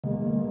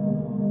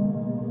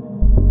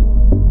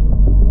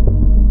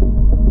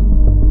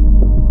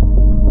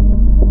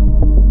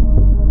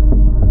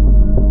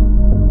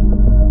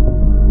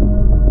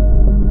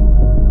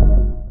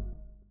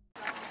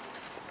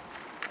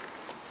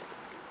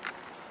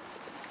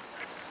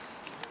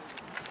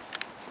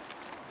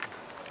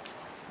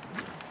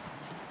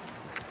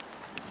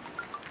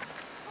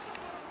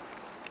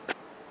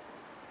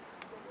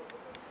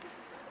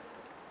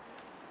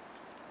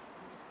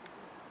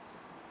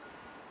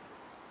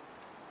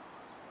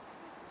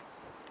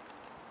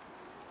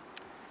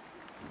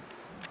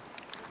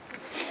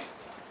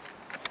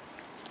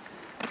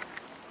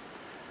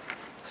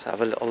Let's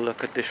have a little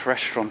look at this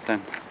restaurant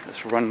then.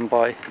 It's run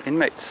by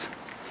inmates.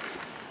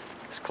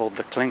 It's called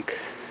the Clink.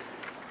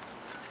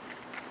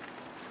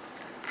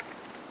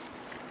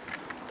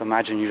 I'd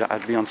imagine you'd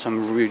have to be on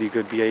some really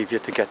good behaviour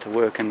to get to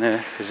work in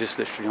there, because it's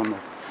literally on the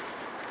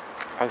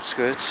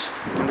outskirts.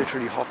 You can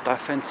literally hop that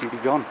fence and be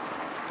gone.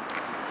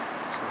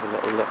 Let's have a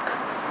little look.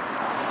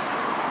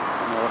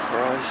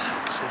 Unauthorised.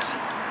 It says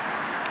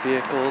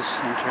vehicles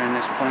entering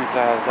this point,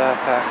 blah blah,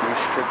 parking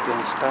restricted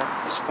and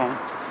stuff. It's fine.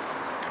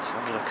 So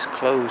it looks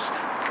closed.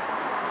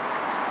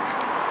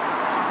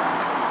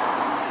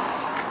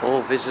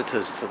 All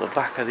visitors to the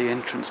back of the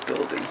entrance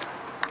building.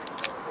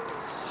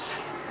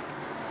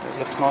 It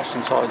looks nice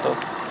inside though.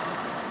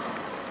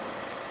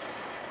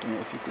 Don't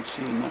know if you can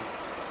see in there.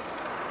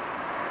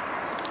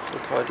 It's a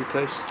tidy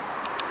place.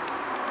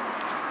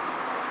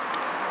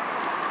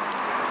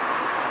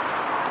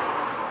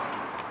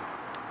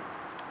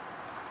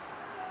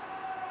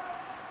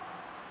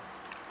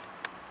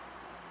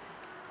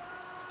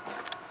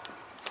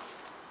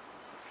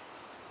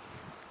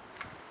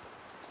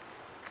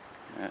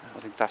 Yeah, I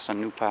think that's a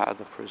new part of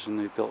the prison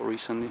they built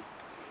recently.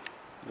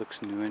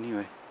 Looks new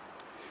anyway.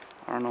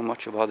 I don't know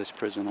much about this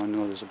prison. I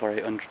know there's about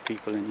 800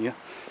 people in here.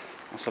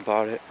 That's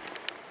about it.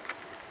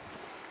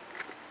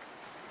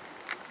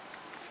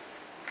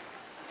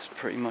 That's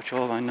pretty much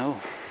all I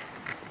know.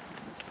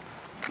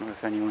 I don't know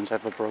if anyone's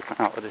ever broken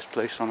out of this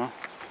place or not.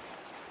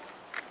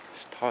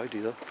 It's tidy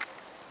though.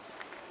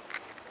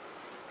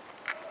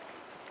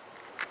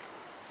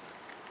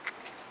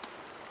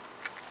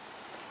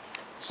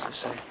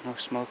 What's this say? No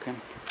smoking.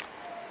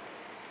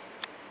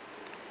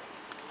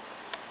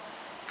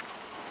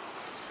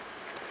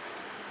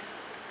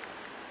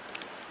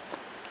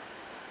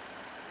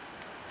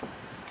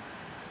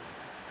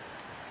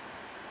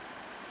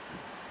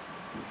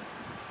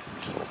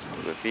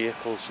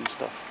 Vehicles and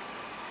stuff.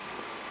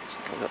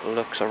 Just a little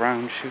looks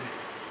around you.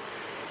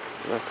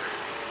 Look.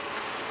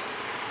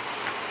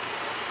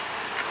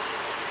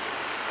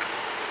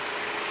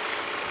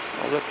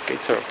 Oh look,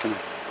 gates are open.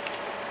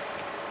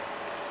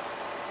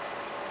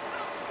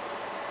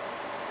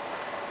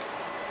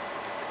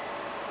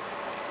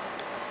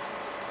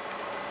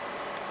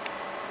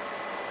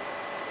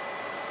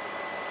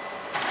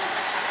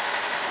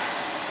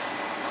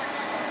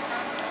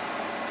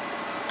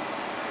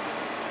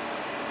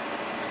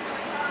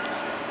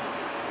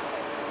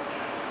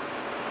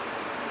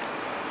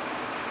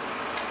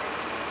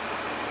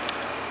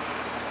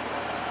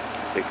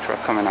 Big truck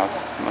coming out.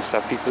 Must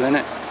have people in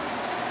it.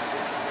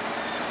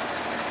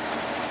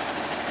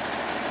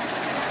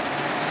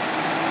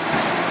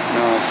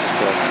 No, it's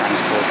just a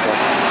transport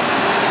truck.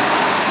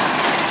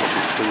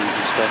 Putting food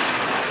and stuff.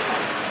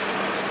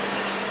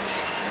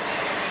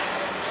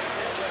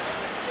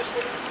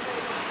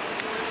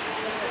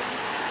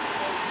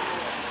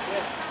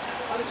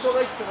 And it's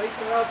alright tonight,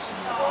 the lads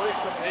and the boy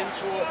coming in,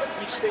 so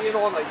we're staying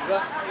all night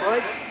there,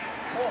 alright?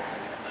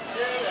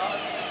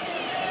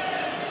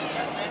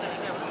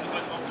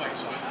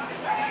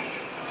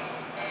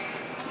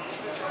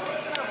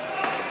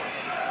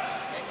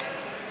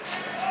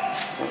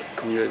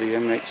 Can you hear the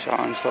inmates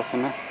shouting and stuff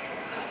in there?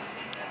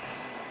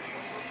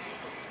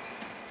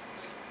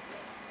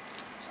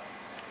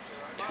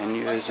 "10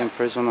 years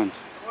imprisonment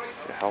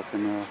for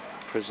helping a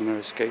prisoner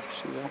escape."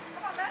 See that?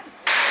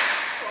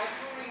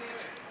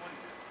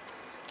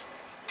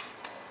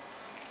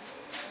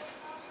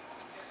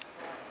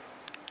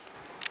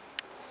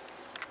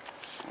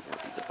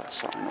 That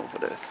sign over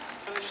there.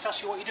 Can I just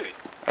ask you what you're doing?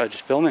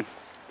 Just filming.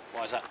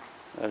 Why is that?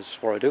 That's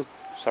just what I do.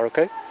 Is that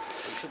okay? You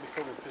should be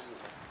filming prisoners.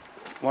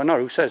 Why not?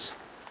 Who says?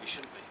 You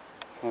shouldn't be.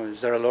 Oh,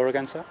 is there a law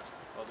against that?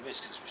 Well, there is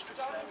because it's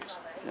restricted areas.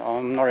 Yeah,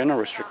 I'm not in a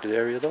restricted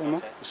area though, no.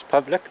 Okay. It's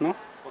public, no?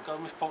 Well, go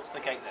and report to the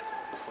gate then,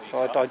 before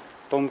you I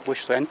don't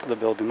wish to enter the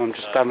building, I'm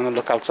just having a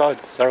look outside.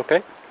 Is that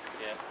okay?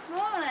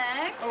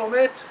 Hello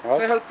mate,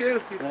 can I help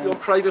you? You're on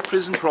private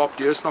prison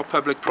property, it's not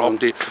public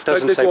property. It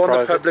doesn't say go on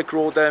private. the public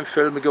road there and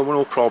film and go,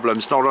 no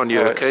problems, not on you,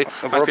 okay?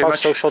 What about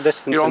social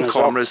distancing? You're on as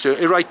cameras,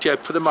 you're right, yeah,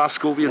 put the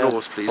mask over your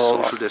nose please,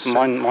 well, social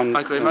distancing. Mine,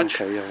 Thank you very much.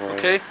 Okay, yeah, right,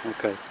 okay?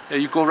 Okay. Yeah,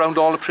 you go around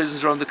all the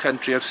prisons around the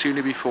country, I've seen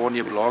you before on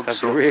your blog, Have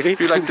so you really?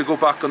 if you'd like to go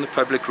back on the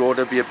public road,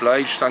 I'd be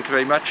obliged. Thank you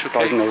very much,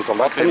 okay? God knows a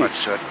lot, Thank you very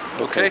much, doesn't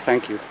sir. Okay?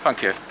 Thank you.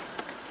 Thank you.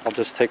 I'll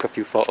just take a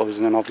few photos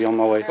and then I'll be on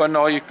my way. Well,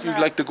 no, you'd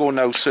like to go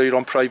now, sir. You're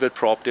on private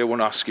property. I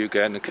won't ask you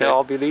again, okay? Yeah,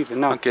 I'll be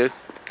leaving now. Thank you.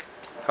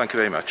 Thank you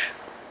very much.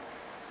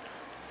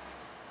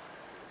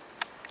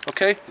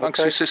 Okay, thanks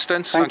for your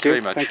assistance. Thank you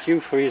very much. Thank you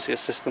for your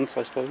assistance,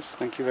 I suppose.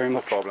 Thank you very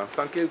much. No problem.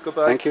 Thank you.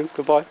 Goodbye. Thank you.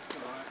 Goodbye.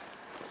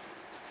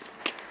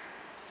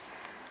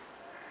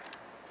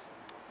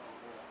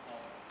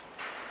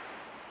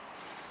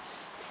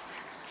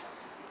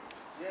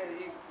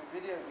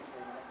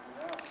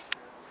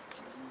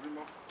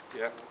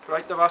 Yeah.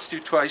 Right, I've asked you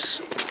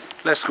twice.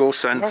 Let's go,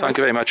 son. Thank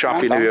you very much.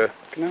 Happy New Year.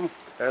 No.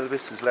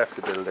 Elvis has left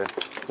the building.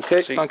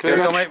 Okay, thank you There very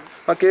you much. go, mate.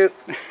 Thank you.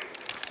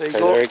 There you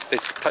go.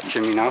 It's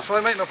touching me now. That's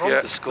fine, mate, no problem.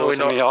 Yeah, It's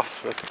scorching me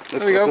off.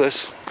 Look we go. at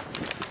this.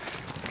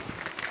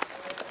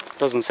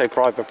 Doesn't say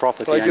private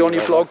property. Will I be on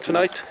your anywhere, vlog like,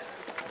 tonight?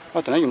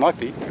 I don't know, you might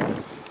be.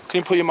 Can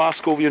you put your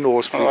mask over your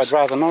nose, please? Oh, I'd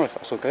rather not if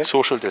that's okay.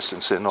 Social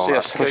distancing, all So, yeah,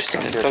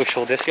 that.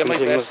 social Get my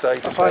distancing. best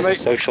side. That's fine, mate.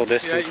 Social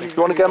distancing. If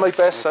you want to get my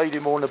best side,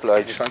 you're more than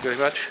obliged. Thank you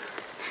very much.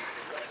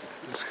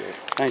 That's good.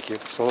 Thank you.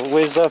 So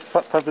where's the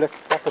public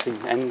property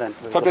end then?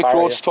 Where's Public the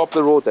road's top of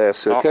the road there,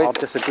 sir, okay? I'll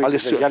disagree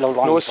with the yellow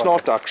line. No, it's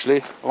not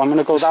actually. Well, I'm going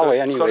to go that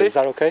way anyway, Sorry? is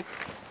that okay?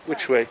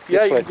 Which way?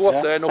 Yeah, you can go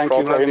up there, no Thank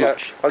problem. you very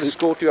much. I'll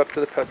escort you up to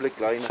the public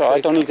line. So okay?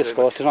 I don't need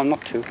escorted, I'm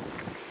not too.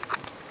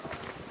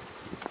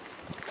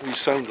 You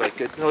sound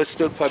like it. No, it's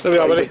still public. There we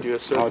are, line buddy. here,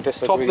 sir. No, I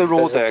disagree. Top of the road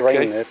There's there, a drain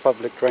okay? there,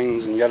 public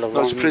drains and yellow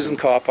That's lines. prison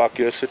car park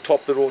here, so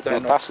top of the road there. No,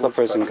 not that's the towards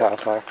prison public. car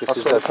park. This That's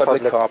is where the the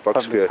public car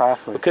park's public here.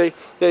 pathway. Okay,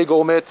 there you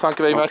go, mate. Thank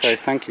you very much. Okay,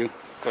 thank you.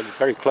 Got it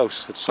very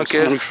close. It's just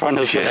Okay. in front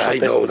of us. Yeah, I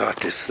know that.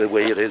 This is the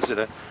way it is, isn't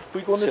it?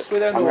 We going this way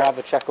then? I'm going to have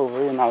a check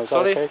over here now, is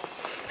Sorry? that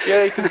okay?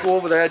 Yeah, you can go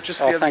over there, just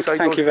the other side.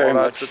 Thank you very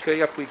much.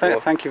 Okay, up we go.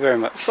 Thank you very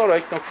much. It's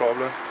alright, no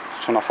problem.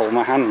 Just trying to hold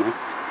my hand now.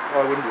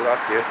 Oh, I wouldn't do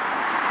that, dear.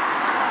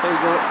 There you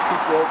go,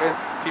 keep walking,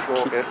 keep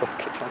walking.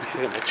 Thank you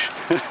very much.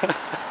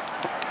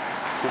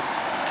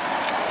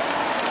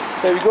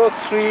 There we go,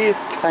 3,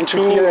 Thank you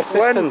 2, for your 1.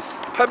 assistance.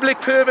 Public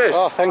purpose.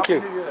 Oh, thank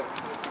you. Happy New Year.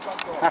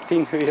 Happy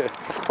New Year.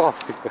 Oh,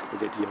 you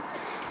idiot.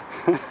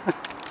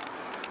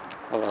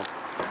 Oh, well.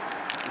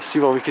 Let's see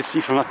what we can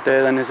see from up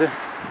there then, is it?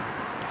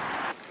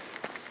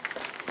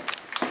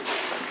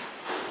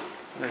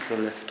 There's the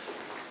lift.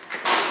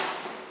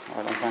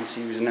 I don't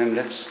fancy using them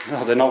lifts.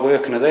 Oh, they're not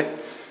working, are they?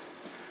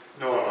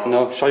 No.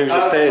 No, shall I use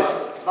the stairs?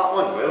 That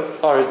one will.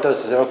 Oh, it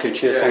does. Okay,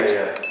 cheers, thanks.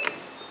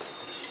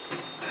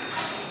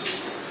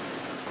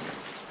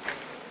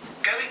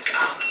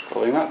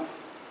 Going up.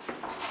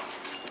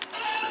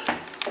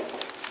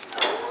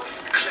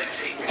 Doors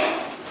closing.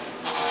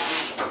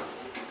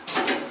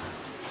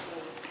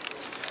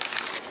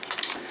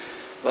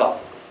 Well,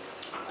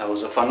 that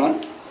was a fun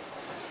one.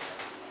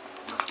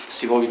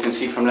 See what we can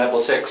see from level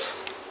 6.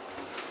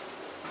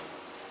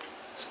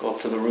 Let's go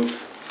up to the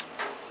roof.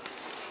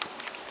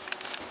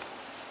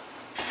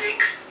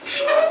 6th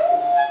floor.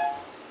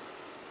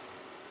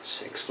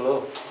 6th floor.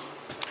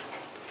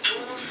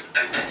 Doors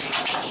open.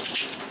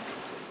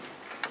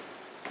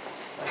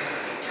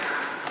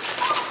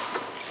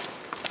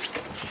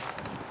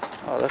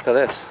 Oh, look at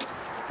this.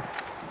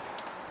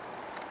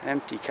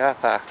 Empty car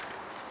park.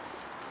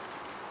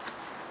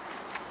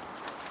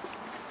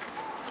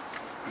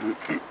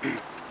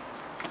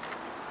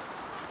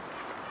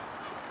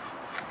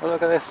 Oh,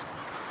 look at this.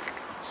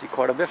 See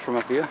quite a bit from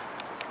up here.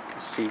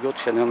 Seagull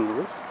chilling on the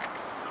roof.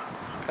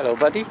 Hello,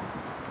 buddy.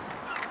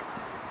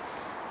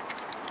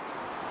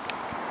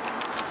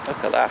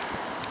 Look at that.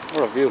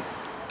 What a view.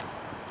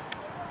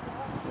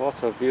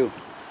 What a view.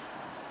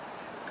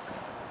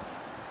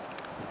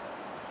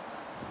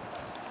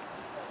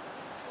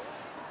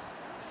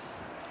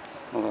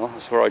 Well,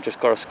 that's where I just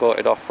got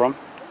escorted off from.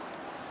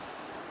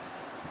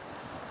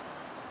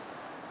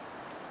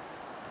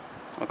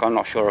 Like, I'm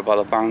not sure about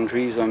the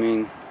boundaries. I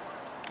mean,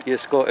 he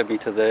escorted me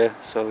to there,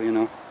 so you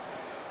know,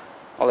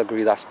 I'll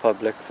agree that's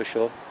public for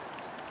sure.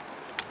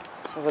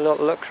 Let's have a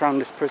little look around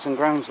this prison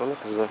grounds. Oh,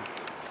 look, there's a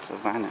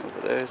van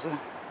over there, is there?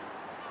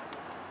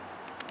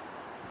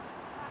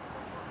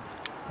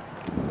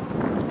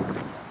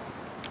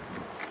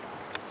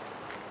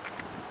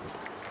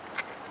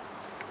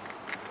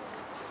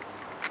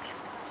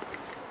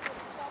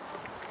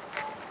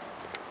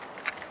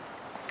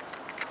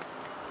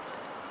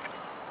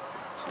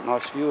 It's a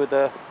nice view of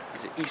the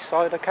east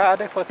side of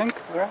Cardiff, I think,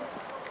 we're at.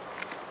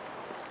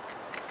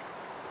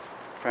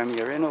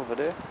 Premier Inn over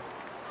there.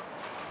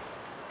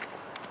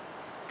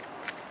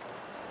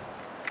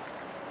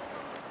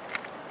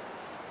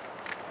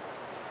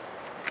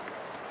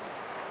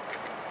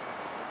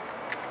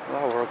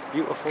 Wow, what a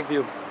beautiful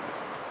view.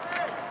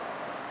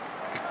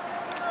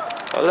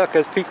 Oh look,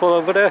 there's people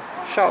over there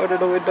shouting at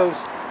the windows.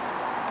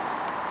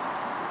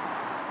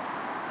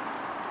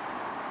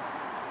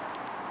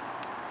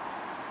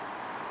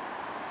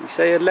 You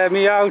say it, let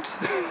me out.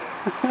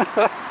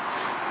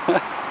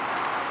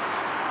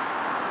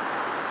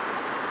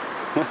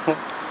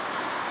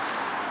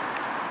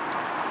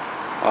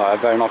 Oh, I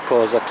better not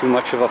cause too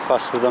much of a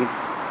fuss with them.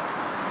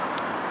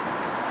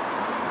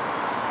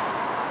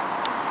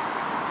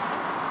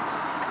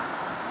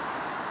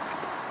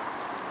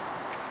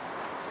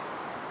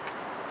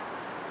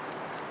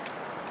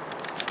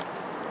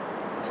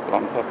 Let's go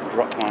on fucking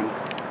drop mine.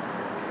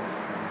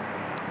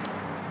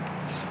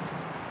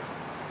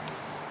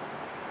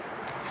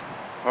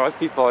 Alright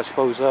people, I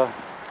suppose I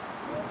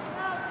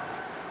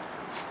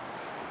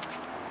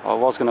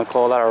was going to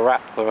call that a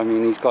wrap, but I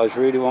mean these guys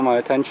really want my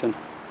attention.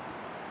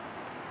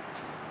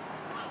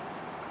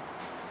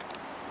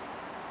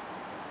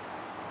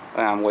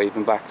 I am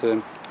waving back to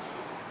him.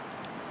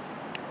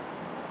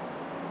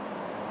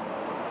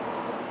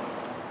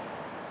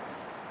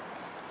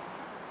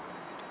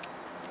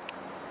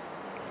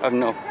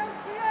 No.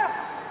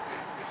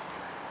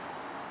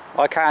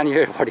 I can't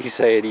hear what he's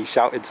saying. He's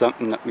shouting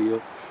something at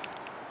me.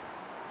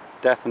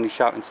 Definitely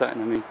shouting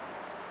something at me.